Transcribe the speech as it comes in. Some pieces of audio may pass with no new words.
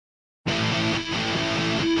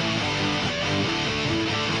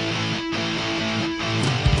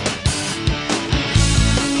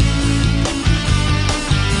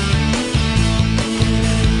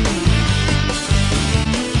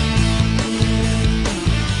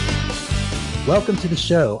Welcome to the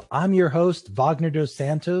show. I'm your host, Wagner Dos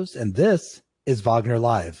Santos, and this is Wagner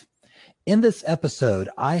Live. In this episode,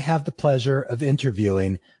 I have the pleasure of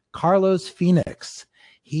interviewing Carlos Phoenix.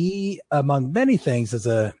 He, among many things, is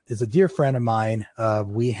a dear friend of mine.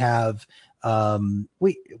 We have done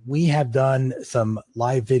some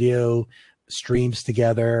live video streams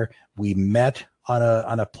together. We met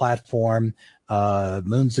on a platform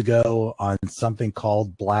moons ago on something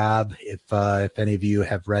called Blab, if any of you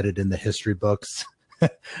have read it in the history books. We're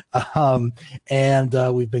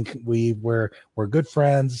good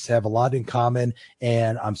friends, have a lot in common,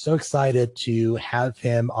 and I'm so excited to have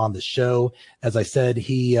him on the show. As I said,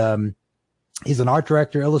 he's an art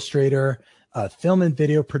director, illustrator, film and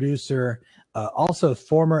video producer, also a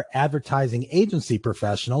former advertising agency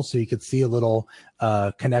professional, so you could see a little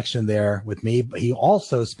connection there with me. But he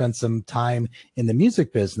also spent some time in the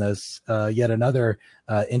music business, yet another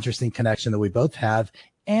interesting connection that we both have.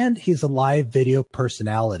 And he's a live video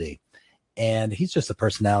personality, and he's just a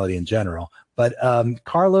personality in general. But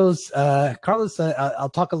Carlos, I'll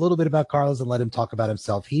talk a little bit about Carlos and let him talk about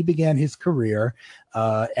himself. He began his career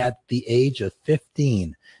at the age of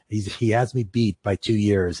 15. He has me beat by 2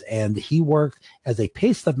 years, and he worked as a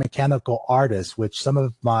paste of mechanical artist, which some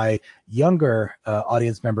of my younger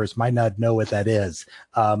audience members might not know what that is,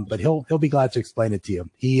 but he'll be glad to explain it to you.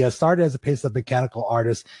 He started as a paste of mechanical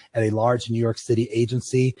artist at a large New York City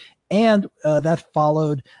agency, and that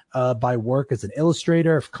followed by work as an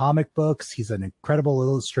illustrator of comic books. He's an incredible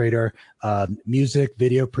illustrator, music,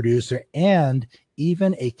 video producer, and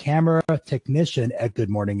even a camera technician at Good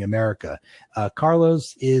Morning America.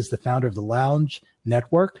 Carlos is the founder of the Lounge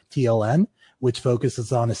Network, TLN, which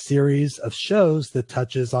focuses on a series of shows that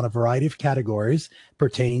touches on a variety of categories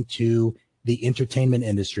pertaining to the entertainment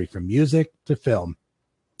industry, from music to film,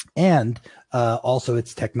 and also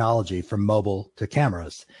its technology, from mobile to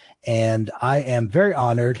cameras. And I am very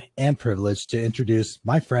honored and privileged to introduce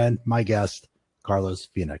my friend, my guest, Carlos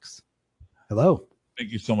Phoenix. Hello.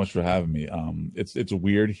 Thank you so much for having me. It's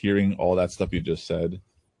weird hearing all that stuff you just said.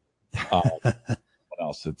 What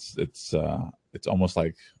else? It's almost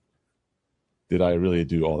like, did I really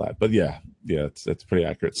do all that? But yeah, it's pretty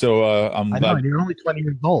accurate. So I know, you're only 20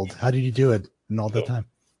 years old. How did you do it in all the time?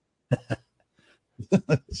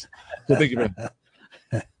 So thank you.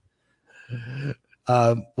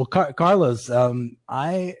 Well, Carlos,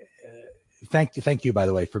 I thank you, by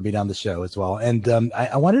the way, for being on the show as well. And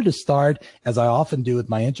I wanted to start, as I often do with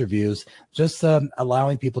my interviews, just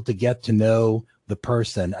allowing people to get to know the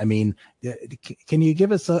person. I mean, can you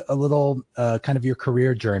give us a little kind of your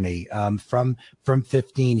career journey from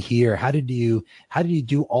 15 here? How did you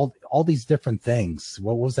do all these different things?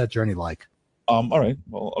 What was that journey like? All right.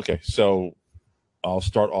 Well, okay. So I'll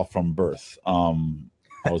start off from birth.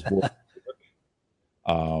 I was born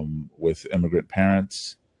with immigrant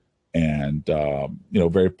parents, and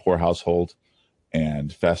very poor household.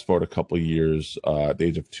 And fast forward a couple of years, at the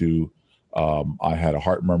age of 2, I had a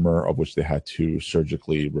heart murmur, of which they had to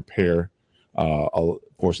surgically repair,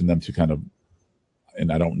 forcing them to kind of,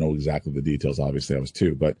 and I don't know exactly the details, obviously I was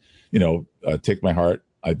 2, but take my heart.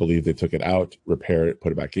 I believe they took it out, repair it,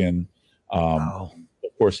 put it back in. Wow.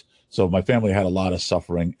 Of course, so my family had a lot of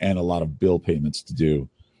suffering and a lot of bill payments to do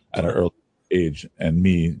at an early age, and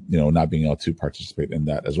me, not being able to participate in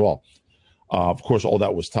that as well. Of course, all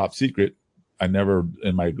that was top secret. I never,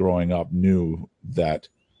 in my growing up, knew that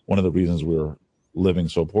one of the reasons we were living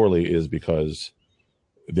so poorly is because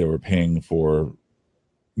they were paying for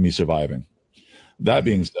me surviving. That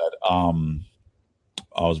being said, I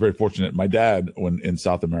was very fortunate. My dad, when in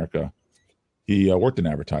South America, he worked in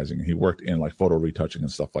advertising. He worked in like photo retouching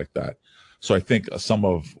and stuff like that. So I think some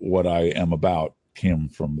of what I am about came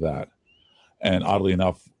from that. And oddly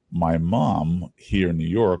enough, my mom here in New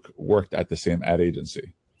York worked at the same ad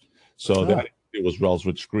agency. So that it was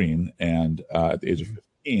Rellswood Screen. And at the age of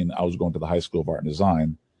 15, I was going to the High School of Art and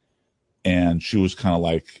Design. And she was kind of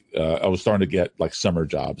like, I was starting to get like summer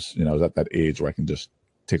jobs. I was at that age where I can just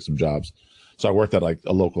take some jobs. So I worked at like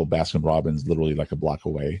a local Baskin Robbins, literally like a block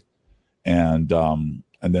away. And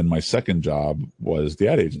then my second job was the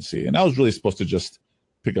ad agency. And I was really supposed to just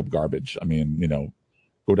pick up garbage. I mean,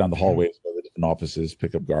 go down the hallways, go to the different offices,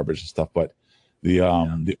 pick up garbage and stuff. But the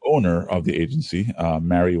owner of the agency,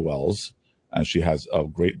 Mary Wells, and she has a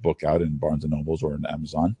great book out in Barnes and Nobles or in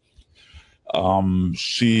Amazon.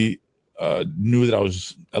 She knew that I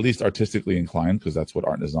was at least artistically inclined, because that's what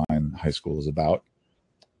art and design high school is about,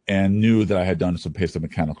 and knew that I had done some paste of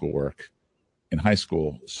mechanical work in high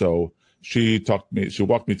school. So she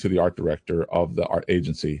walked me to the art director of the art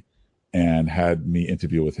agency and had me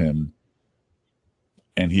interview with him.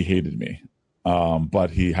 And he hated me.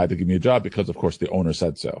 But he had to give me a job because, of course, the owner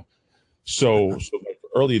said so. So my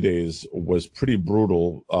early days was pretty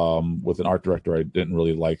brutal with an art director I didn't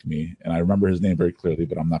really like me, and I remember his name very clearly,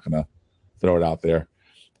 but I'm not going to throw it out there.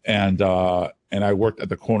 And I worked at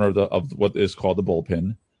the corner of what is called the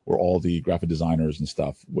bullpen, where all the graphic designers and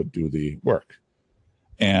stuff would do the work,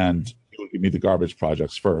 and he would give me the garbage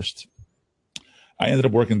projects first. I ended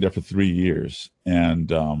up working there for 3 years, and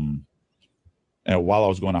while I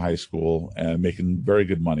was going to high school and making very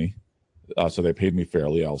good money, so they paid me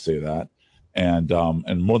fairly, I'll say that, and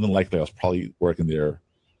more than likely I was probably working there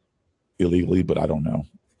illegally, but I don't know.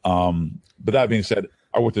 But that being said,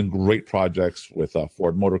 I worked in great projects with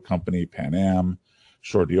Ford Motor Company, Pan Am,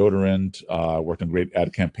 Shore Deodorant. Worked in great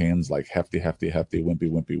ad campaigns like Hefty, Hefty, Hefty,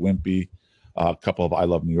 Wimpy, Wimpy, Wimpy. A couple of I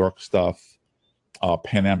Love New York stuff.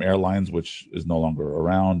 Pan Am Airlines, which is no longer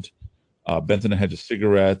around. Benton and Hedges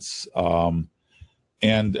cigarettes.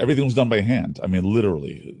 And everything was done by hand. I mean,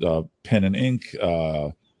 literally, pen and ink,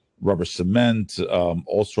 rubber cement,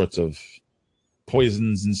 all sorts of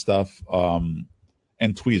poisons and stuff,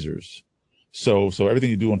 and tweezers. So everything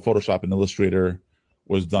you do in Photoshop and Illustrator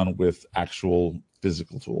was done with actual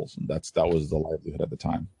physical tools, and that was the livelihood at the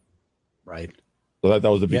time. Right. So that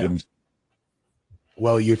was the beginning. Yeah.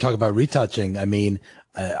 Well, you're talking about retouching. I mean,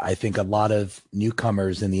 I think a lot of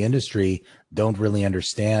newcomers in the industry don't really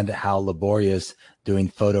understand how laborious doing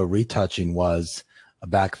photo retouching was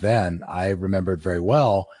back then. I remember it very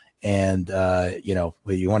well. And,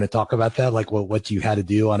 you want to talk about that? Like what you had to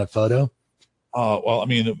do on a photo? Well, I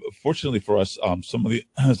mean, fortunately for us, some of the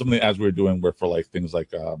ads we were doing were for like things like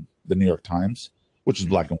the New York Times, which is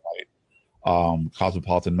black and white,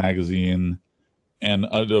 Cosmopolitan magazine, and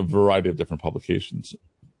a variety of different publications.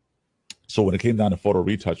 So when it came down to photo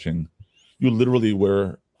retouching, you literally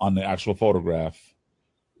were on the actual photograph,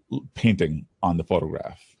 painting on the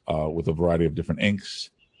photograph with a variety of different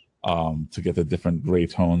inks to get the different gray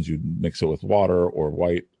tones. You'd mix it with water or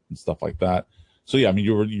white and stuff like that. So yeah, I mean,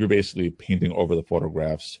 you're basically painting over the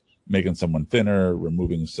photographs, making someone thinner,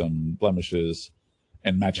 removing some blemishes,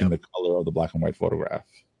 and matching the color of the black and white photograph.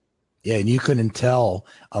 Yeah, and you couldn't tell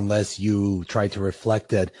unless you tried to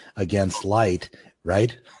reflect it against light,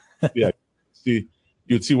 right? Yeah,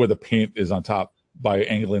 you'd see where the paint is on top by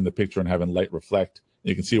angling the picture and having light reflect.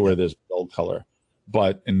 You can see where there's dull color,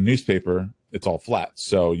 but in newspaper, it's all flat,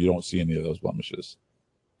 so you don't see any of those blemishes.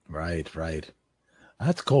 Right.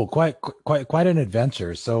 That's cool. Quite an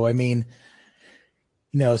adventure. So, I mean,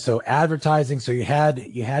 so advertising. So you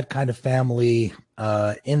had kind of family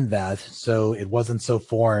in that, so it wasn't so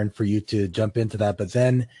foreign for you to jump into that. But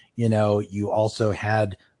then, you also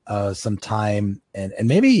had some time, and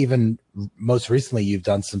maybe even most recently, you've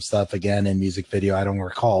done some stuff again in music video. I don't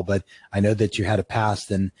recall, but I know that you had a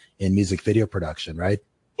past in music video production, right?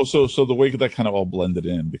 Well, so the way that kind of all blended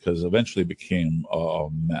in, because eventually it became a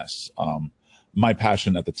mess. My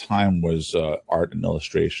passion at the time was art and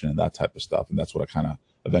illustration and that type of stuff. And that's what I kind of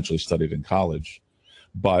eventually studied in college.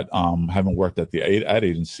 But having worked at the ad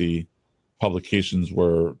agency, publications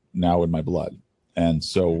were now in my blood. And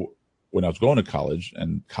so when I was going to college,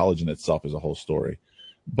 and college in itself is a whole story,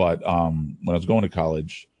 but when I was going to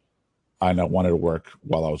college, I wanted to work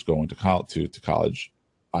while I was going to college.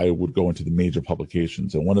 I would go into the major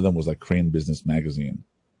publications. And one of them was like Crane Business Magazine,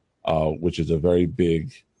 which is a very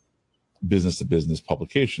big business to business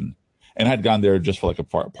publication. And I'd gone there just for like a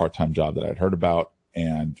part-time job that I'd heard about.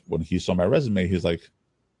 And when he saw my resume, he's like,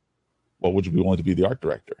 well, would you be willing to be the art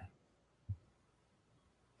director?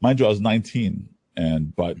 Mind you, I was 19.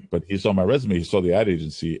 But he saw my resume, he saw the ad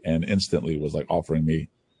agency, and instantly was like offering me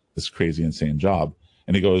this crazy, insane job.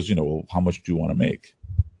 And he goes, well, how much do you want to make?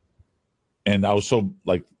 And I was so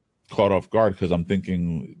like caught off guard because I'm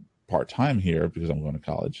thinking part-time here because I'm going to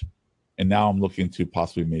college. And now I'm looking to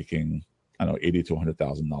possibly making, I don't know, $80,000 to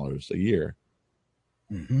 $100,000 a year.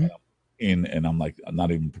 Mm-hmm. And I'm like, I'm not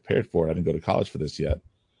even prepared for it. I didn't go to college for this yet.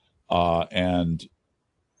 Long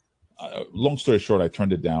story short, I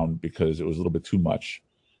turned it down because it was a little bit too much.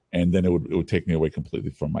 And then it would take me away completely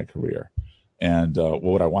from my career and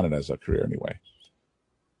what I wanted as a career anyway.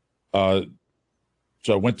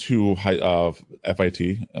 So I went to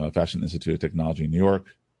FIT, Fashion Institute of Technology in New York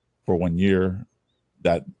for 1 year.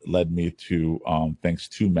 That led me to, thanks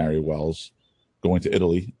to Mary Wells, going to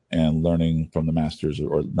Italy and learning from the masters,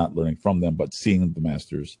 or not learning from them, but seeing the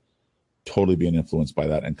masters, totally being influenced by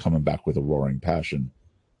that and coming back with a roaring passion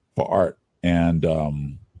for art. And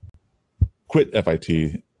quit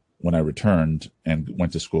FIT when I returned and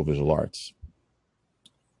went to School of Visual Arts.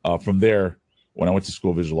 From there, when I went to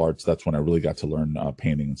School of Visual Arts, that's when I really got to learn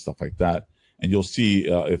painting and stuff like that. And you'll see,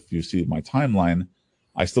 if you see my timeline,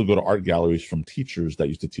 I still go to art galleries from teachers that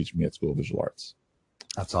used to teach me at School of Visual Arts.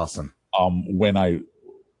 That's awesome. When I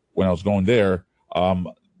was going there,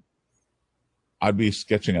 I'd be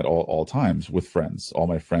sketching at all times with friends. All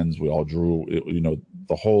my friends, we all drew.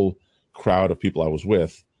 The whole crowd of people I was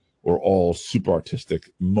with were all super artistic.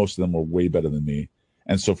 Most of them were way better than me.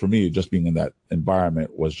 And so for me, just being in that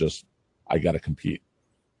environment was just, I got to compete.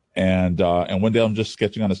 And one day I'm just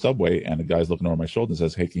sketching on the subway, and the guy's looking over my shoulder and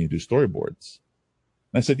says, "Hey, can you do storyboards?"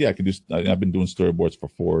 And I said, "Yeah, I can do. I've been doing storyboards for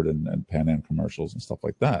Ford and Pan Am commercials and stuff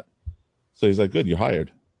like that." So he's like, "Good, you're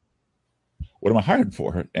hired." What am I hired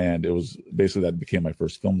for? And it was basically that became my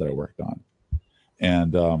first film that I worked on.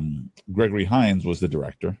 And Gregory Hines was the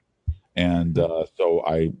director. And so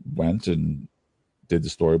I went and did the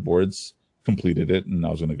storyboards, completed it, and I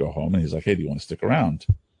was going to go home. And he's like, "Hey, do you want to stick around?"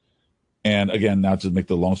 And again, now to make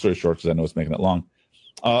the long story short, because I know it's making it long,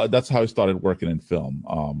 that's how I started working in film.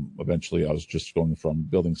 Eventually, I was just going from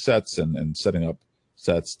building sets and setting up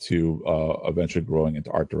sets to eventually growing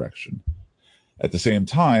into art direction. At the same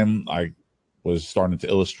time, I was starting to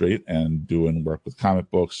illustrate and doing work with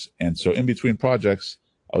comic books. And so in between projects,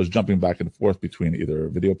 I was jumping back and forth between either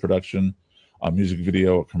video production, a music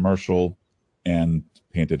video, a commercial, and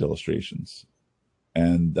painted illustrations.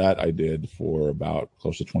 And that I did for about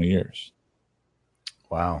close to 20 years.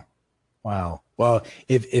 Wow. Well,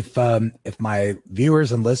 if my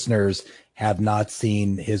viewers and listeners have not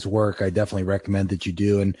seen his work, I definitely recommend that you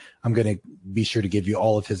do. And I'm going to be sure to give you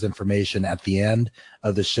all of his information at the end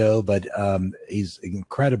of the show. But he's an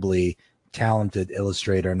incredibly talented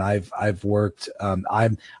illustrator, and I've worked.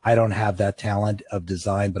 I don't have that talent of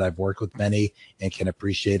design, but I've worked with many and can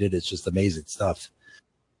appreciate it. It's just amazing stuff.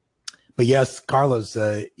 But yes, Carlos,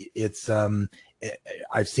 I've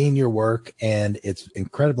seen your work and it's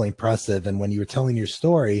incredibly impressive. And when you were telling your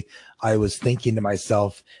story, I was thinking to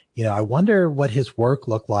myself, I wonder what his work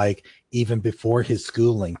looked like even before his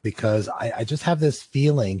schooling, because I just have this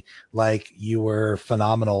feeling like you were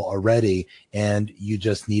phenomenal already and you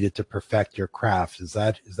just needed to perfect your craft. Is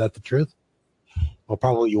that the truth? Well,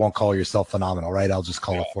 probably you won't call yourself phenomenal, right? I'll just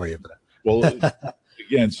call it for you. But. Well,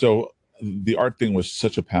 again, so the art thing was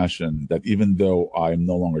such a passion that even though I'm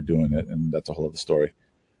no longer doing it, and that's a whole other story,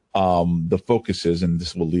 the focus is, and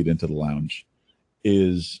this will lead into the lounge,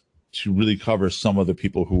 is to really cover some of the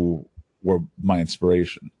people who were my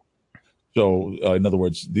inspiration. So in other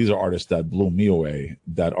words, these are artists that blew me away,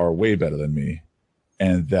 that are way better than me,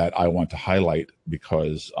 and that I want to highlight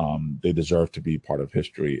because they deserve to be part of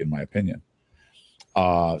history, in my opinion.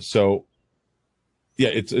 So yeah,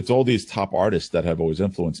 it's all these top artists that have always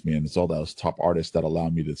influenced me, and it's all those top artists that allow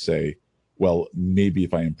me to say, well, maybe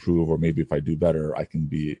if I improve or maybe if I do better, I can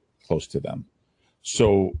be close to them.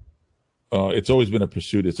 So it's always been a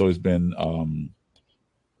pursuit. It's always been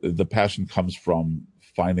the passion comes from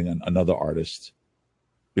finding another artist,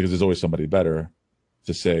 because there's always somebody better,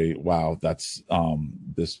 to say, wow, that's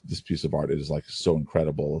this piece of art is like so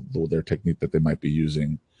incredible. Their technique that they might be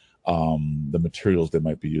using, the materials they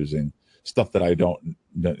might be using, stuff that I don't,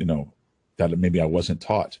 that maybe I wasn't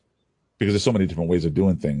taught, because there's so many different ways of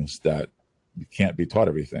doing things that you can't be taught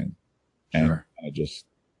everything. Sure. And I just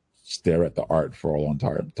stare at the art for a long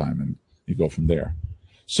time and you go from there.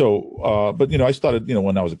 So, but I started,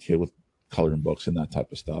 when I was a kid with coloring books and that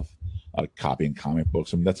type of stuff, copying comic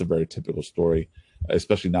books. I mean, that's a very typical story,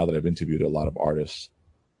 especially now that I've interviewed a lot of artists.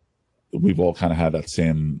 We've all kind of had that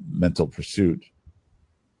same mental pursuit.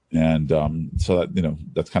 And so that,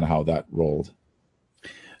 that's kind of how that rolled.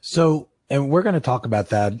 So, and we're going to talk about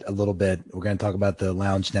that a little bit. We're going to talk about the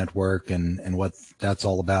Lounge Network and what that's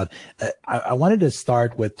all about. I wanted to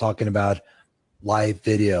start with talking about live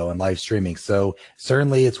video and live streaming. So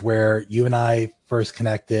certainly it's where you and I first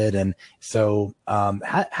connected. And so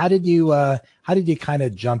how did you kind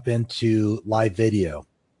of jump into live video?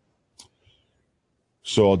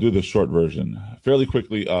 So I'll do the short version fairly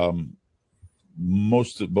quickly.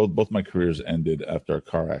 Both my careers ended after a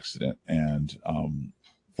car accident, and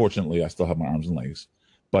fortunately I still have my arms and legs.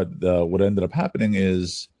 But what ended up happening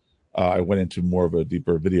is I went into more of a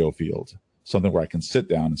deeper video field, something where I can sit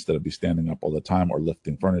down instead of be standing up all the time or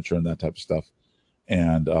lifting furniture and that type of stuff.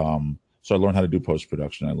 And so I learned how to do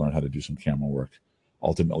post-production. I learned how to do some camera work,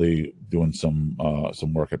 ultimately doing some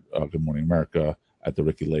work at Good Morning America, at the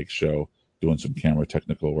Ricky Lake Show, doing some camera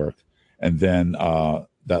technical work. And then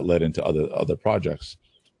that led into other projects.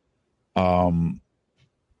 But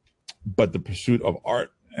the pursuit of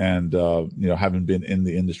art and, having been in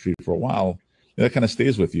the industry for a while, that kind of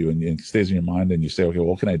stays with you and stays in your mind, and you say, okay, well,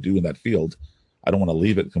 what can I do in that field? I don't want to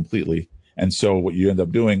leave it completely. And so what you end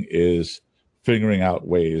up doing is figuring out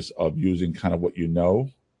ways of using kind of what you know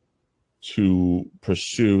to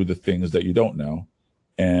pursue the things that you don't know,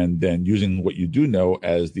 and then using what you do know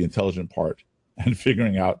as the intelligent part and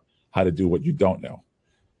figuring out how to do what you don't know.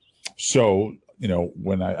 So,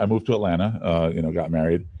 when I moved to Atlanta, got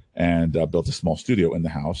married and built a small studio in the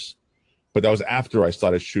house. But that was after I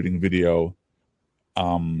started shooting video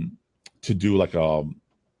to do like a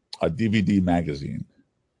DVD magazine.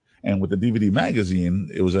 And with the DVD magazine,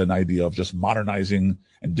 it was an idea of just modernizing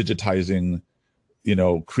and digitizing,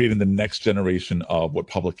 creating the next generation of what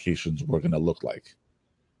publications were going to look like.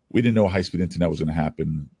 We didn't know high-speed internet was going to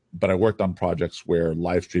happen, but I worked on projects where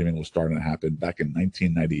live streaming was starting to happen back in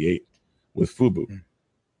 1998 with Fubo.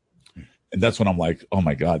 Mm-hmm. And that's when I'm like, oh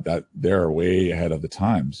my God, that they're way ahead of the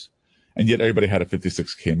times. And yet everybody had a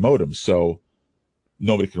 56K modem, so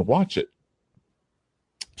nobody could watch it.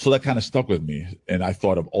 So that kind of stuck with me. And I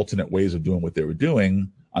thought of alternate ways of doing what they were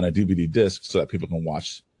doing on a DVD disc so that people can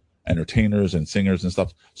watch entertainers and singers and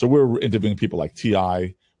stuff. So we were interviewing people like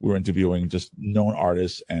T.I., we were interviewing just known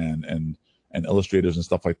artists and illustrators and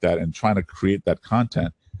stuff like that, and trying to create that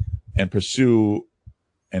content and pursue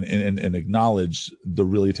and acknowledge the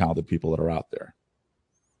really talented people that are out there.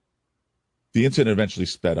 The internet eventually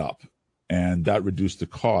sped up, and that reduced the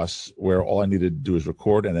costs where all I needed to do is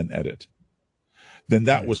record and then edit. Then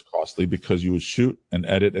that was costly because you would shoot and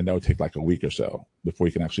edit, and that would take like a week or so before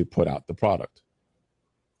you can actually put out the product.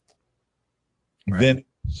 Right. Then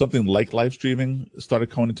something like live streaming started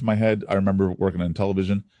coming into my head. I remember working on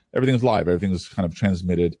television. Everything's live. Everything is kind of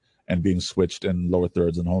transmitted and being switched in lower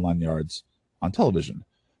thirds and whole 9 yards on television.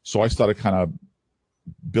 So I started kind of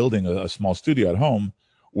building a small studio at home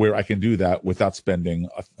where I can do that without spending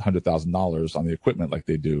 $100,000 on the equipment like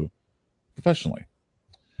they do professionally.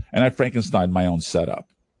 And I Frankensteined my own setup.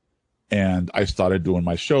 And I started doing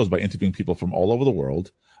my shows by interviewing people from all over the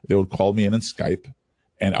world. They would call me in Skype,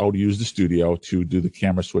 and I would use the studio to do the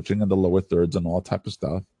camera switching and the lower thirds and all that type of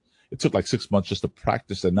stuff. It took like 6 months just to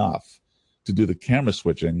practice enough to do the camera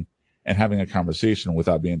switching and having a conversation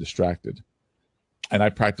without being distracted. And I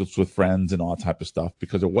practiced with friends and all that type of stuff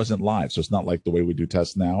because it wasn't live. So it's not like the way we do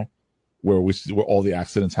tests now, where all the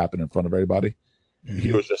accidents happen in front of everybody. Mm-hmm.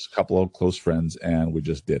 Here was just a couple of close friends, and we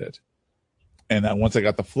just did it. And then once I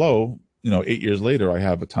got the flow, 8 years later, I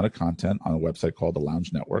have a ton of content on a website called the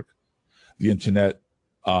Lounge Network. The internet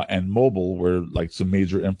and mobile were like some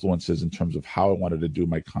major influences in terms of how I wanted to do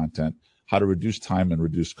my content, how to reduce time and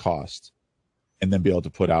reduce cost, and then be able to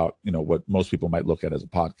put out, what most people might look at as a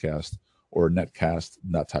podcast or a netcast,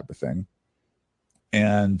 that type of thing.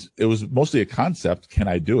 And it was mostly a concept. Can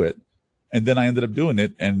I do it? And then I ended up doing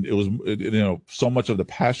it. And it was, so much of the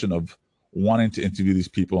passion of wanting to interview these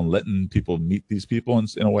people and letting people meet these people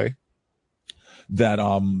in a way that,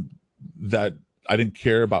 that I didn't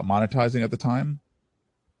care about monetizing at the time.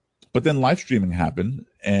 But then live streaming happened,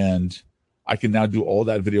 and I can now do all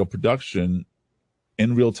that video production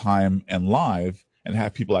in real time and live and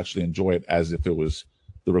have people actually enjoy it as if it was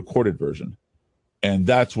the recorded version. And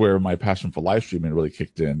that's where my passion for live streaming really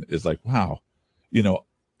kicked in, is like, wow,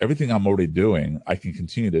 everything I'm already doing, I can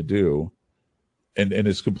continue to do. And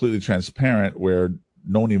it's completely transparent, where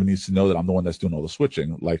no one even needs to know that I'm the one that's doing all the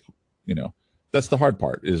switching. Like, that's the hard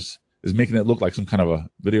part, is making it look like some kind of a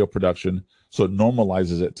video production, so it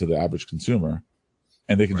normalizes it to the average consumer,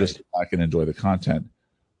 and they can just sit back and enjoy the content,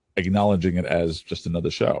 acknowledging it as just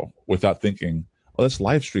another show without thinking, oh, that's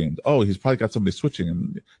live streamed. Oh, he's probably got somebody switching,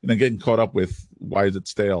 and getting caught up with why is it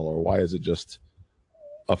stale, or why is it just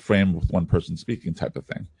a frame with one person speaking type of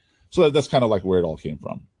thing. So that's kind of like where it all came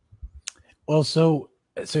from. Well, so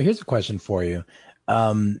here's a question for you.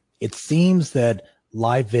 It seems that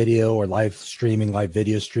live video or live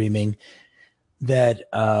video streaming, that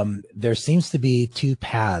there seems to be two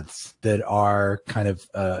paths that are kind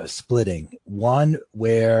of splitting. One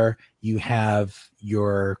where you have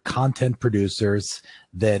your content producers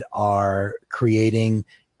that are creating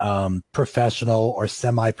professional or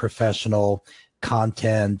semi-professional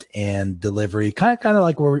content and delivery, kind of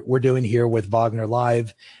like we're doing here with Wagner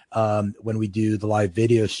Live when we do the live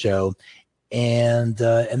video show, and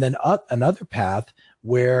then another path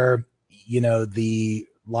where the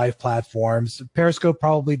live platforms, Periscope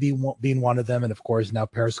probably being one of them, and of course now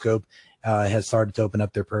Periscope has started to open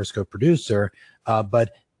up their Periscope producer,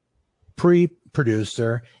 but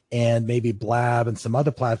pre-producer and maybe Blab and some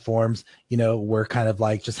other platforms, were kind of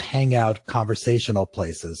like just hangout conversational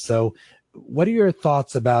places. So what are your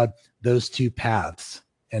thoughts about those two paths?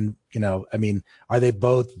 And, are they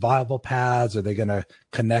both viable paths? Are they going to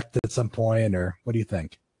connect at some point, or what do you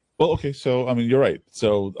think? Well, okay. So, you're right.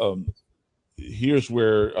 So here's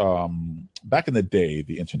where, back in the day,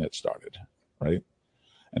 the internet started, right?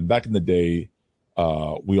 And back in the day,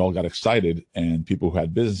 we all got excited, and people who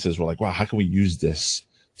had businesses were like, wow, how can we use this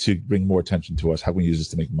to bring more attention to us? How can we use this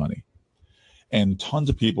to make money? And tons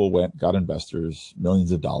of people got investors,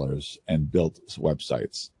 millions of dollars, and built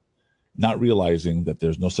websites, not realizing that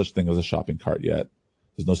there's no such thing as a shopping cart yet.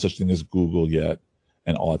 There's no such thing as Google yet,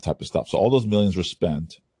 and all that type of stuff. So all those millions were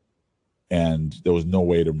spent, and there was no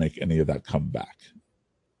way to make any of that come back.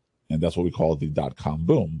 And that's what we call the dot-com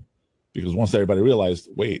boom. Because once everybody realized,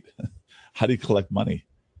 wait, how do you collect money?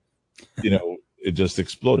 It just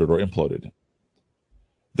exploded or imploded.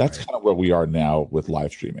 That's kind of where we are now with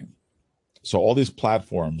live streaming. So all these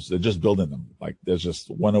platforms, they're just building them. Like there's just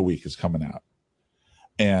one a week is coming out.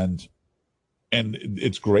 And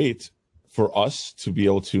it's great for us to be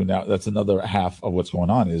able to now, that's another half of what's going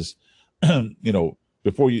on is,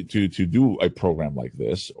 before you to do a program like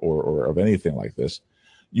this or of anything like this,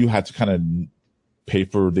 you had to kind of pay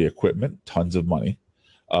for the equipment, tons of money,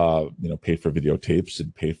 pay for videotapes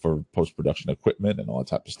and pay for post-production equipment and all that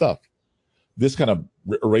type of stuff. This kind of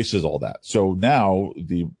erases all that. So now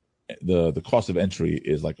the cost of entry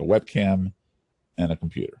is like a webcam and a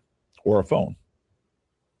computer or a phone.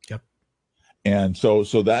 Yep. And so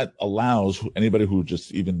that allows anybody who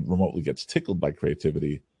just even remotely gets tickled by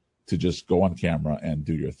creativity to just go on camera and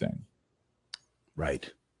do your thing. Right.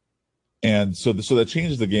 And so that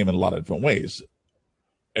changes the game in a lot of different ways.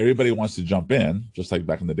 Everybody wants to jump in, just like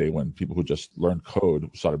back in the day when people who just learned code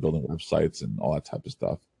started building websites and all that type of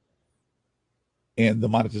stuff. And the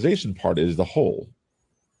monetization part is the whole.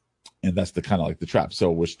 And that's the kind of like the trap.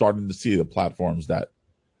 So we're starting to see the platforms that,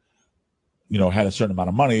 had a certain amount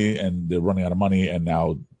of money and they're running out of money. And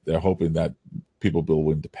now they're hoping that people will be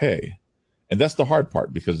willing to pay. And that's the hard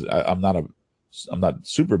part because I'm not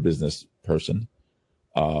super business person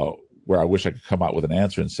where I wish I could come out with an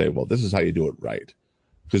answer and say, well, this is how you do it right.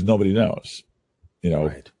 Because nobody knows.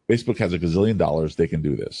 Right. Facebook has $1 gazillion. They can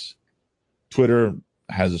do this. Twitter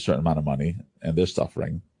has a certain amount of money and they're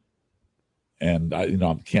suffering. And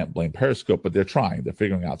I can't blame Periscope, but they're trying. They're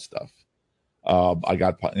figuring out stuff. I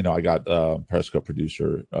got Periscope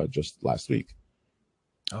producer just last week.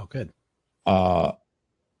 Oh, good. So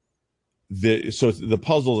the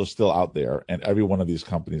puzzles are still out there, and every one of these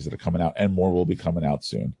companies that are coming out, and more will be coming out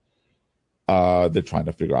soon. They're trying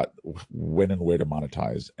to figure out when and where to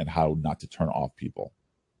monetize and how not to turn off people,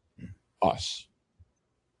 us,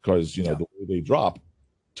 because the way they drop,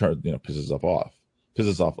 pisses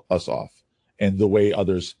us off. And the way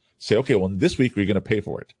others say, okay, well, this week we're going to pay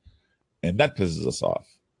for it, and that pisses us off.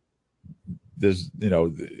 There's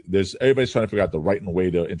everybody's trying to figure out the right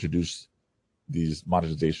way to introduce these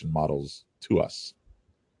monetization models to us,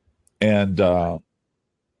 and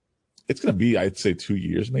it's going to be, I'd say, 2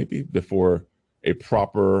 years maybe before a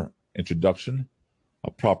proper introduction,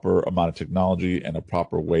 a proper amount of technology, and a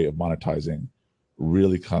proper way of monetizing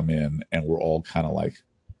really come in, and we're all kind of like,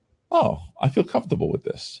 oh, I feel comfortable with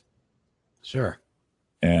this. Sure.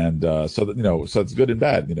 And so it's good and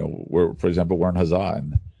bad. For example, we're in Huzzah,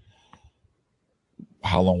 and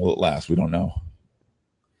how long will it last? We don't know.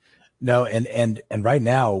 No, and right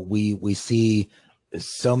now we see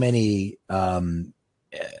so many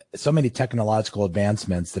technological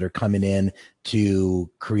advancements that are coming in to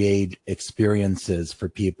create experiences for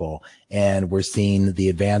people. And we're seeing the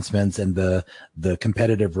advancements and the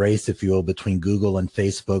competitive race, if you will, between Google and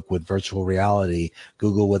Facebook with virtual reality,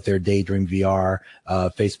 Google with their Daydream VR,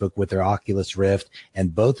 Facebook with their Oculus Rift,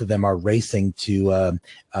 and both of them are racing to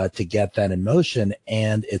get that in motion.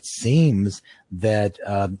 And it seems that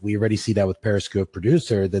we already see that with Periscope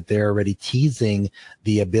Producer, that they're already teasing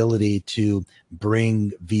the ability to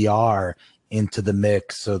bring VR into the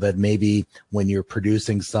mix, so that maybe when you're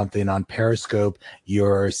producing something on Periscope,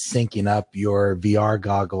 you're syncing up your VR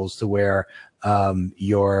goggles to where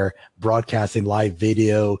you're broadcasting live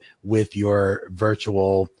video with your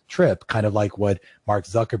virtual trip, kind of like what Mark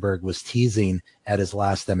Zuckerberg was teasing at his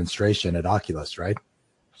last demonstration at Oculus, right?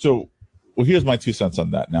 So, well, here's my 2 cents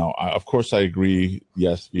on that. Now, of course, I agree.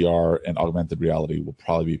 Yes, VR and augmented reality will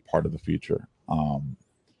probably be part of the future.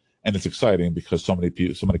 And it's exciting because so many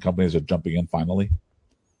companies are jumping in finally.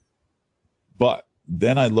 But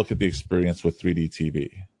then I look at the experience with 3D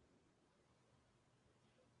TV.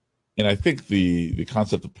 And I think the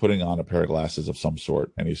concept of putting on a pair of glasses of some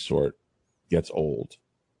sort, any sort, gets old.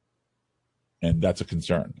 And that's a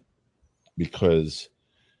concern because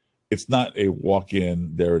it's not a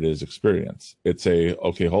walk-in, there it is experience. It's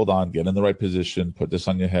okay, hold on, get in the right position, put this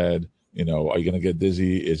on your head. Are you going to get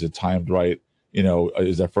dizzy? Is it timed right?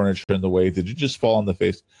 Is that furniture in the way? Did you just fall on the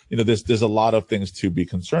face? There's a lot of things to be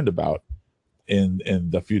concerned about in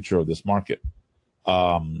the future of this market.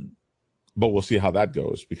 but we'll see how that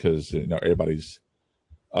goes, because everybody's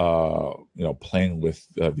playing with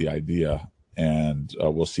the idea, and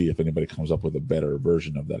we'll see if anybody comes up with a better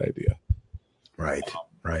version of that idea. Right.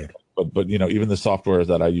 But even the software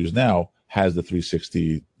that I use now has the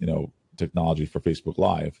 360 technology for Facebook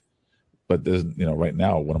Live, but there's right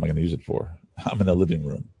now, what am I going to use it for? I'm in a living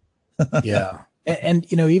room. Yeah.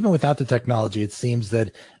 And even without the technology, it seems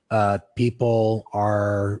that people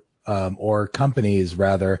are or companies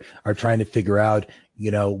rather are trying to figure out,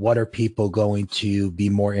 what are people going to be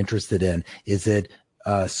more interested in? Is it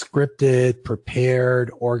scripted,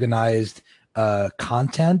 prepared, organized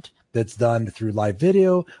content that's done through live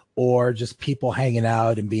video, or just people hanging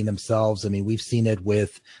out and being themselves? I mean, we've seen it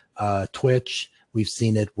with Twitch. We've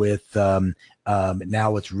seen it with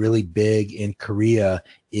now what's really big in Korea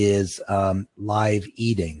is live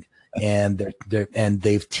eating. And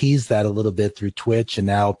they've teased that a little bit through Twitch, and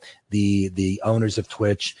now the owners of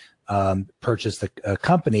Twitch purchased a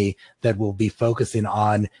company that will be focusing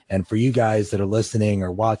on. And for you guys that are listening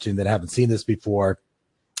or watching that haven't seen this before,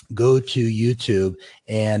 go to YouTube,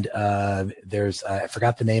 and there's I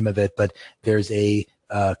forgot the name of it, but there's a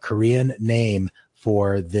Korean name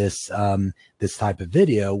for this this type of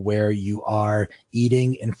video where you are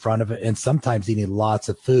eating in front of it, and sometimes eating lots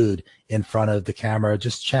of food in front of the camera,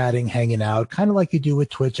 just chatting, hanging out, kind of like you do with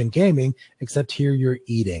Twitch and gaming, except here you're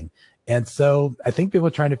eating. And so I think people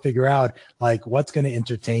are trying to figure out like what's going to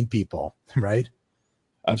entertain people, right?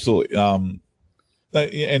 Absolutely. And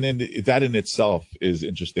that in itself is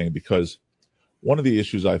interesting, because one of the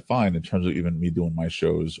issues I find in terms of even me doing my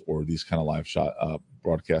shows or these kind of live shot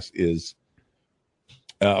broadcasts is,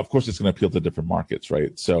 of course, it's going to appeal to different markets,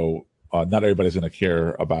 right? So not everybody's going to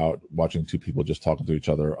care about watching two people just talking to each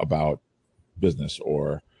other about business,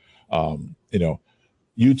 or,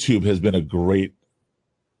 YouTube has been a great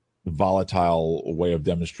volatile way of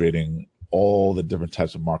demonstrating all the different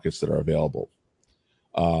types of markets that are available.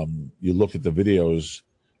 You look at the videos,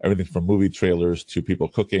 everything from movie trailers to people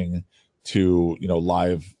cooking to,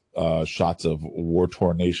 live shots of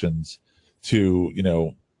war-torn nations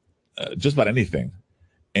to, just about anything.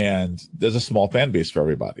 And there's a small fan base for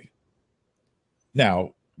everybody.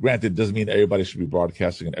 Now, granted, doesn't mean everybody should be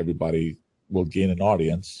broadcasting and everybody will gain an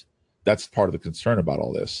audience. That's part of the concern about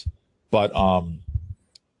all this. But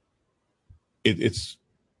it's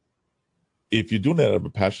if you're doing that out of a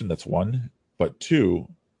passion, that's one. But two,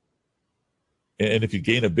 and if you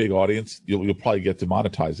gain a big audience, you'll probably get to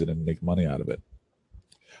monetize it and make money out of it.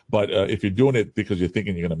 But if you're doing it because you're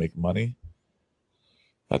thinking you're going to make money,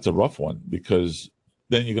 that's a rough one, because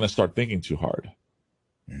then you're going to start thinking too hard.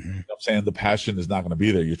 Mm-hmm. You know what I'm saying? The passion is not going to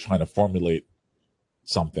be there. You're trying to formulate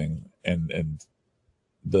something, and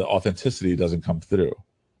the authenticity doesn't come through.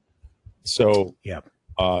 So yeah,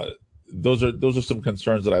 those are some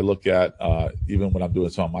concerns that I look at even when I'm doing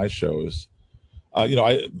some of my shows. I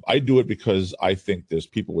do it because I think there's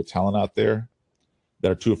people with talent out there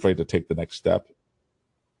that are too afraid to take the next step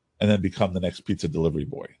and then become the next pizza delivery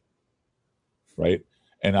boy, right?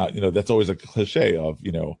 And that's always a cliche of,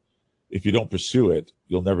 if you don't pursue it,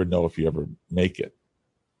 you'll never know if you ever make it.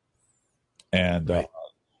 And right.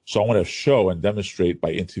 So I want to show and demonstrate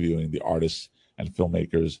by interviewing the artists and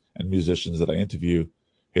filmmakers and musicians that I interview.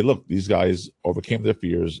 Hey, look, these guys overcame their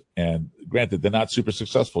fears, and granted, they're not super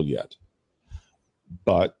successful yet,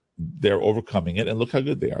 but they're overcoming it, and look how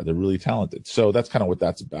good they are. They're really talented. So that's kind of what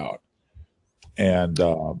that's about. And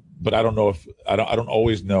but I don't know if I don't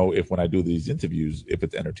always know if when I do these interviews if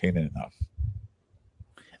it's entertaining enough.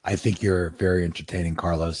 I think you're very entertaining,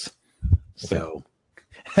 Carlos. So,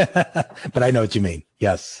 but I know what you mean.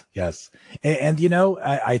 Yes. And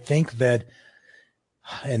I think that,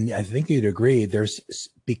 and I think you'd agree, there's,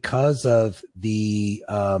 because of the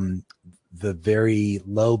very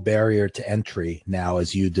low barrier to entry now,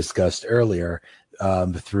 as you discussed earlier,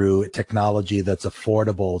 through technology that's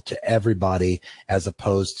affordable to everybody, as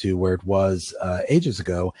opposed to where it was ages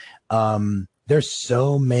ago. There's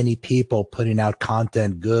so many people putting out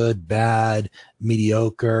content, good, bad,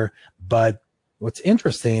 mediocre. But what's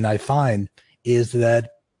interesting, I find, is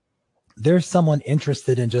that there's someone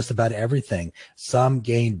interested in just about everything. Some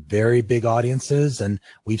gain very big audiences, and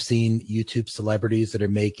we've seen YouTube celebrities that are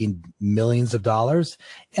making millions of dollars.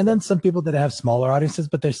 And then some people that have smaller audiences,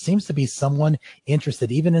 but there seems to be someone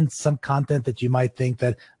interested, even in some content that you might think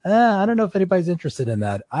that, I don't know if anybody's interested in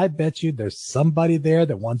that. I bet you there's somebody there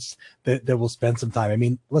that wants that will spend some time. I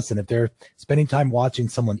mean, listen, if they're spending time watching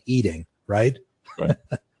someone eating, right?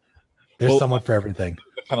 There's someone for everything.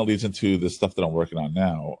 That kind of leads into the stuff that I'm working on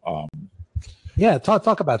now. Yeah,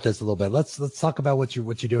 talk about this a little bit. Let's talk about what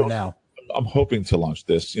you're doing now. I'm hoping to launch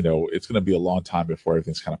this. It's going to be a long time before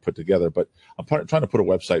everything's kind of put together, but I'm trying to put a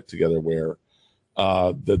website together where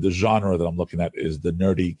the genre that I'm looking at is the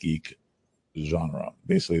nerdy geek genre,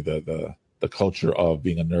 basically the culture of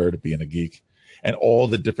being a nerd, being a geek, and all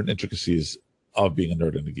the different intricacies of being a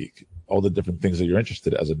nerd and a geek, all the different things that you're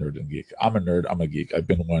interested in as a nerd and geek. I'm a nerd, I'm a geek. I've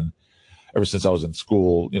been one ever since I was in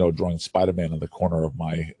school, drawing Spider-Man in the corner of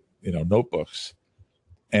my, notebooks.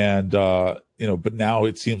 And, but now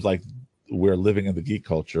it seems like we're living in the geek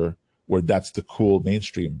culture where that's the cool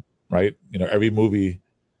mainstream, right? Every movie,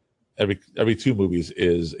 every two movies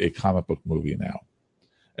is a comic book movie now.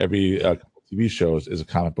 Every TV shows is a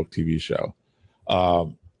comic book TV show.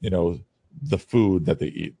 The food that they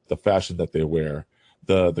eat, the fashion that they wear,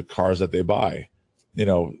 the cars that they buy,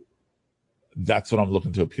 that's what I'm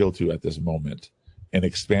looking to appeal to at this moment, and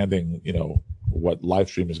expanding, what live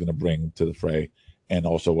stream is going to bring to the fray, and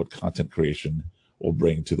also what content creation will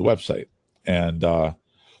bring to the website. And so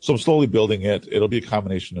I'm slowly building it. It'll be a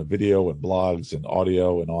combination of video and blogs and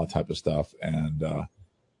audio and all that type of stuff. And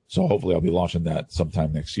so hopefully I'll be launching that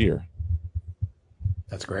sometime next year.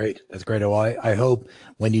 That's great. That's great. Well, I hope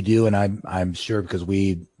when you do, and I'm sure, because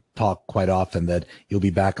we talk quite often, that you'll be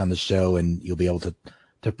back on the show and you'll be able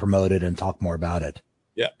to promote it and talk more about it.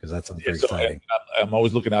 Yeah, because that's very exciting. I'm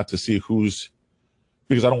always looking out to see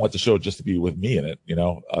because I don't want the show just to be with me in it,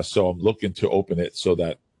 so I'm looking to open it so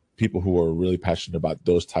that people who are really passionate about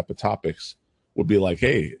those type of topics would be like,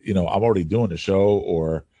 hey, I'm already doing a show,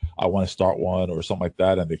 or I want to start one or something like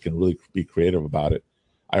that, and they can really be creative about it.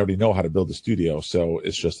 I already know how to build a studio, so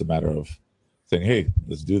it's just a matter of saying, hey,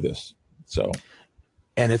 let's do this. So,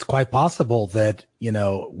 and it's quite possible that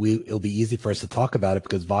it'll be easy for us to talk about it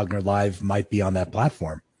because Wagner Live might be on that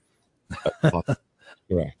platform.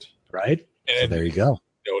 Correct. Right. And so there you go.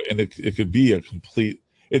 And it could be a complete.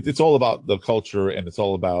 It's all about the culture, and it's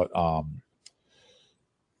all about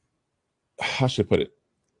how should I put it?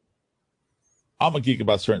 I'm a geek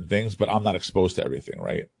about certain things, but I'm not exposed to everything,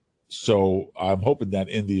 right? So I'm hoping that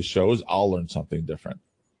in these shows, I'll learn something different.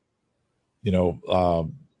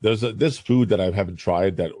 There's this food that I haven't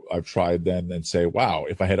tried that I've tried then and say, wow,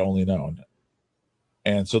 if I had only known.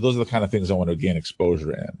 And so those are the kind of things I want to gain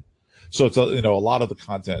exposure in. So it's a lot of the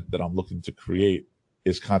content that I'm looking to create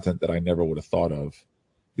is content that I never would have thought of,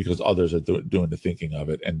 because others are doing the thinking of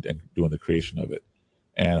it and doing the creation of it.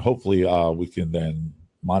 And hopefully we can then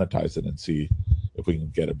monetize it and see if we can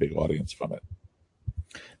get a big audience from it.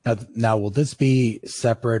 Now, will this be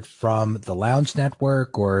separate from the Lounge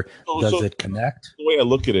Network, or does it connect? The way I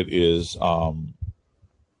look at it is, there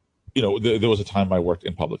was a time I worked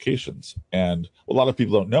in publications, and a lot of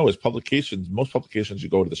people don't know is most publications, you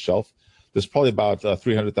go to the shelf, there's probably about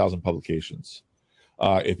 300,000 publications.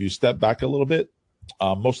 If you step back a little bit,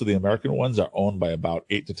 most of the American ones are owned by about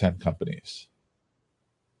 8 to 10 companies.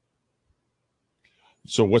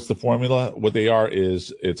 So what's the formula? What they are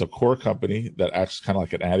is it's a core company that acts kind of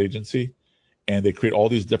like an ad agency, and they create all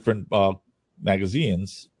these different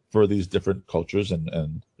magazines for these different cultures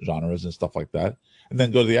and genres and stuff like that, and then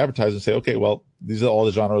go to the advertiser and say, okay, well, these are all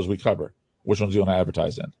the genres we cover. Which ones do you want to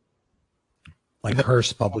advertise in? Like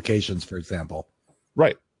Hearst Publications, for example.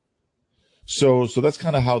 Right. So that's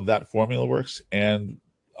kind of how that formula works. And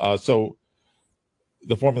so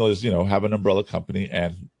the formula is, have an umbrella company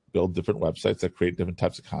and build different websites that create different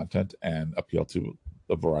types of content and appeal to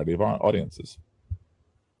a variety of our audiences.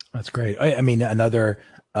 That's great. I mean, another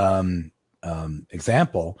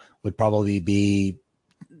example would probably be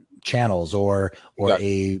channels or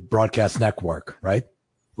a broadcast network, right?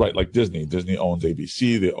 Right, like Disney. Disney owns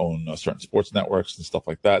ABC. They own certain sports networks and stuff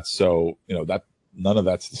like that. So that none of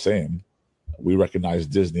that's the same. We recognize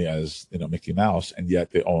Disney as Mickey Mouse, and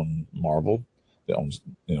yet they own Marvel. They own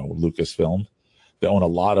Lucasfilm. They own a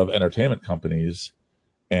lot of entertainment companies,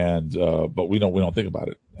 and but we don't think about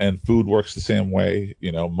it. And food works the same way.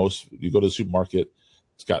 You go to the supermarket,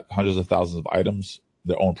 it's got hundreds of thousands of items.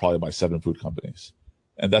 They're owned probably by 7 food companies,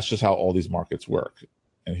 and that's just how all these markets work.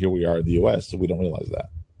 And here we are in the U.S., so we don't realize that.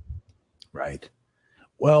 Right.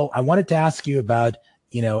 Well, I wanted to ask you about,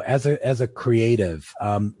 as a creative,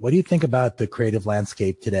 what do you think about the creative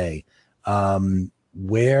landscape today?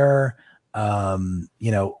 Where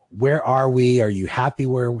are we? Are you happy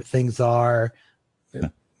where things are?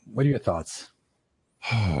 What are your thoughts?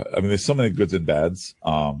 I mean, there's so many goods and bads.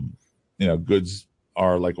 Goods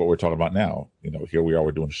are like what we're talking about now. Here we are,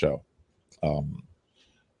 we're doing a show.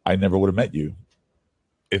 I never would have met you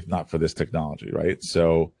if not for this technology, right?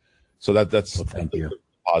 So that's well, thank you.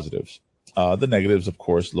 Positives. The negatives, of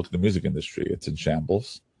course, look at the music industry. It's in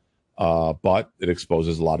shambles, but it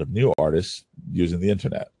exposes a lot of new artists using the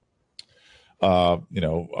internet. I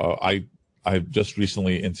I've just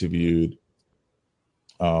recently interviewed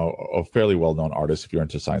a fairly well-known artist, if you're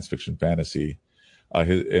into science fiction fantasy,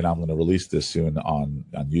 and I'm going to release this soon on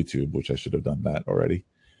YouTube, which I should have done that already.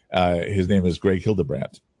 His name is Greg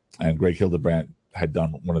Hildebrandt, and Greg Hildebrandt had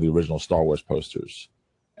done one of the original Star Wars posters,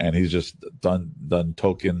 and he's just done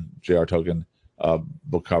Tolkien, J.R. Tolkien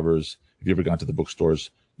book covers. If you've ever gone to the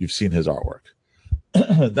bookstores, you've seen his artwork.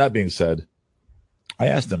 That being said, I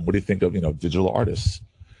asked him, what do you think of, digital artists?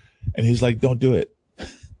 And he's like, don't do it.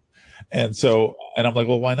 And I'm like,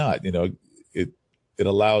 well, why not? It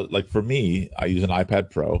allows, like, for me, I use an iPad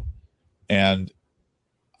Pro, and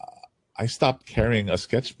I stopped carrying a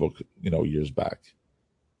sketchbook, years back,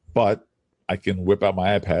 but I can whip out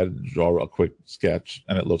my iPad, draw a quick sketch,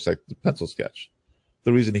 and it looks like the pencil sketch.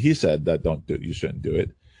 The reason he said that you shouldn't do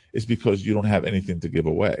it is because you don't have anything to give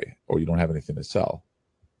away, or you don't have anything to sell.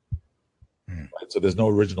 Right? So there's no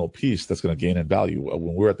original piece that's going to gain in value.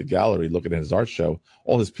 When we're at the gallery looking at his art show,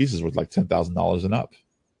 all his pieces were like $10,000 and up.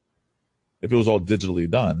 If it was all digitally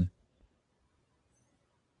done,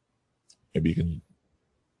 maybe you can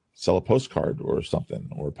sell a postcard or something,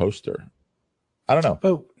 or a poster. I don't know.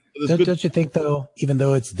 But don't you think, though, even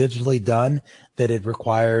though it's digitally done, that it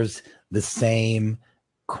requires the same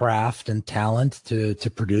craft and talent to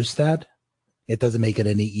produce that? It doesn't make it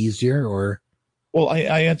any easier, or? Well, I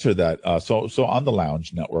answer that. So on the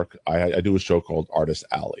Lounge Network, I do a show called Artist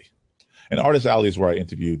Alley. And Artist Alley is where I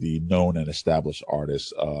interview the known and established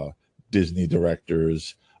artists, Disney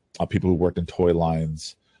directors, people who worked in toy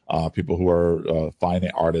lines, people who are fine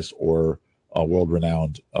artists or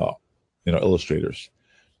world-renowned, illustrators.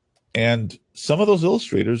 And some of those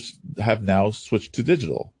illustrators have now switched to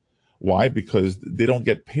digital. Why? Because they don't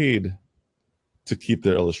get paid to keep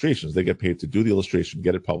their illustrations. They get paid to do the illustration,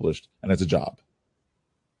 get it published, and it's a job.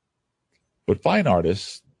 But fine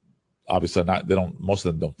artists, obviously most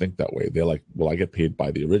of them don't think that way. They're like, well, I get paid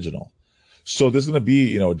by the original. So there's going to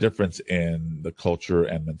be, a difference in the culture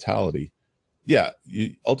and mentality. Yeah,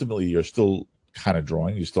 ultimately you're still kind of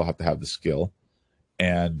drawing. You still have to have the skill.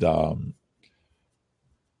 And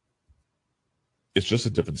it's just a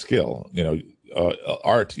different skill.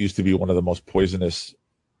 Art used to be one of the most poisonous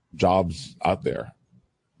jobs out there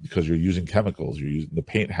because you're using chemicals. The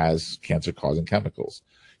paint has cancer-causing chemicals,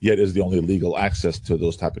 yet is the only legal access to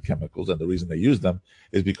those type of chemicals. And the reason they use them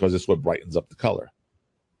is because it's what brightens up the color.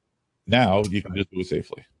 Now you can just do it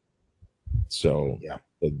safely. So yeah,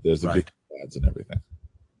 there's the big ads and everything.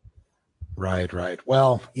 Right.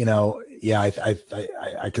 Well,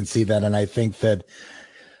 I can see that, and I think that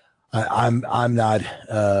I'm not,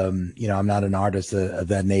 I'm not an artist of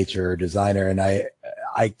that nature or designer, and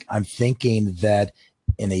I'm thinking that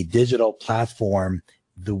in a digital platform,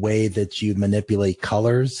 the way that you manipulate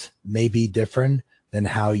colors may be different than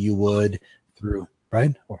how you would through,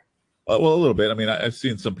 right? Well, a little bit. I mean, I've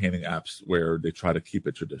seen some painting apps where they try to keep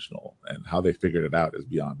it traditional, and how they figured it out is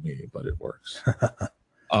beyond me, but it works.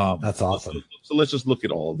 That's awesome. So let's just look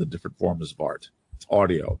at all the different forms of art.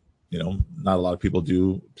 Audio, not a lot of people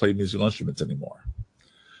do play musical instruments anymore.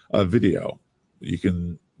 Video, you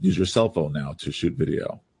can use your cell phone now to shoot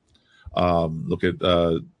video. Look at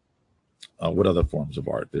what other forms of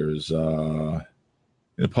art. There's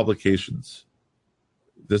publications.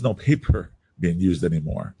 There's no paper being used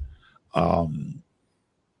anymore.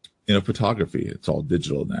 Photography, it's all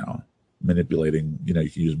digital now. Manipulating, you can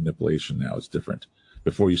use manipulation now. It's different.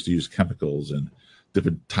 Before you used to use chemicals and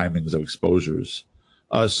different timings of exposures.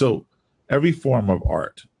 So every form of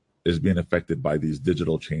art is being affected by these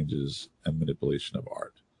digital changes and manipulation of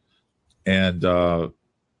art. And,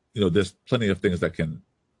 there's plenty of things that can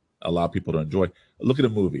allow people to enjoy. Look at a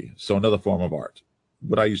movie. So another form of art.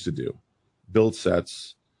 What I used to do, build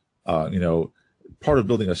sets, part of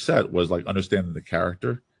building a set was like understanding the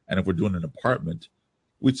character. And if we're doing an apartment,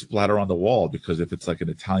 we'd splatter on the wall, because if it's like an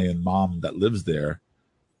Italian mom that lives there,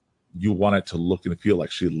 you want it to look and feel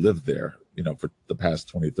like she lived there, for the past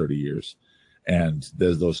 20, 30 years. And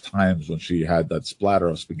there's those times when she had that splatter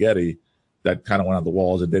of spaghetti that kind of went on the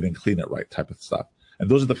walls and they didn't clean it right, type of stuff. And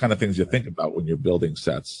those are the kind of things you think about when you're building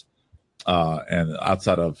sets, and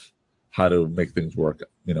outside of how to make things work,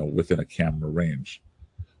 within a camera range.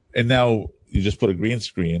 And now you just put a green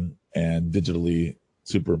screen and digitally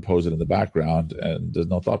superimpose it in the background, and there's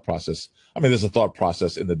no thought process. I mean, there's a thought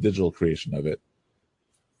process in the digital creation of it.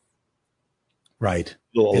 Right.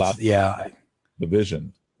 The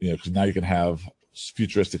vision, because now you can have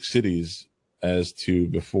futuristic cities as to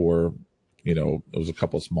before, it was a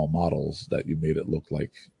couple of small models that you made it look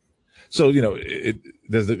like. So,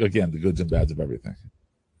 there's, again, the goods and bads of everything.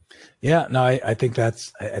 Yeah, no, I think I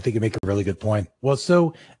think you make a really good point. Well,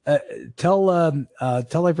 so tell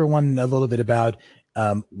everyone a little bit about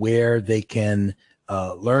where they can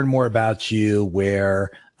learn more about you, where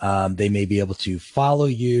they may be able to follow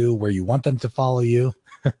you, where you want them to follow you,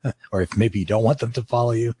 or if maybe you don't want them to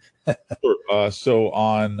follow you. Sure. So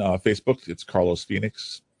on Facebook, it's Carlos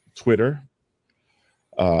Phoenix. Twitter,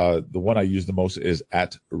 the one I use the most is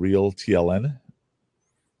at Real TLN.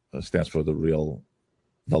 Stands for the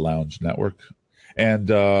Lounge Network, and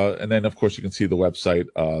then of course you can see the website,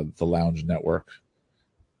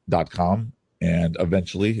 theloungenetwork.com, and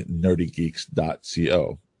eventually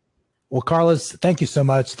nerdygeeks.co. Well, Carlos, thank you so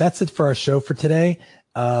much. That's it for our show for today.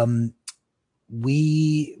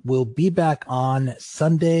 We will be back on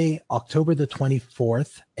Sunday, October the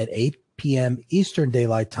 24th at 8 p.m. Eastern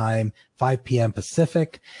Daylight Time, 5 p.m.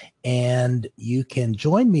 Pacific. And you can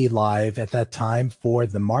join me live at that time for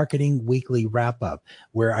the Marketing Weekly Wrap Up,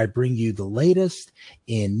 where I bring you the latest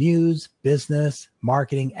in news, business,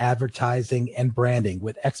 marketing, advertising, and branding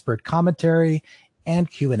with expert commentary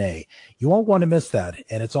and Q&A. You won't want to miss that.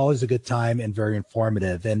 And it's always a good time and very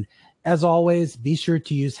informative. And as always, be sure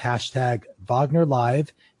to use hashtag Wagner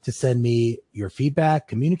Live to send me your feedback,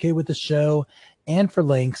 communicate with the show, and for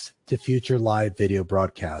links to future live video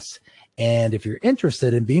broadcasts. And if you're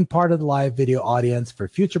interested in being part of the live video audience for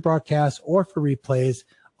future broadcasts or for replays,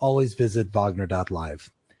 always visit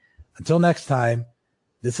Wagner.live. Until next time,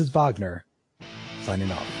 this is Wagner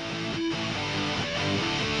signing off.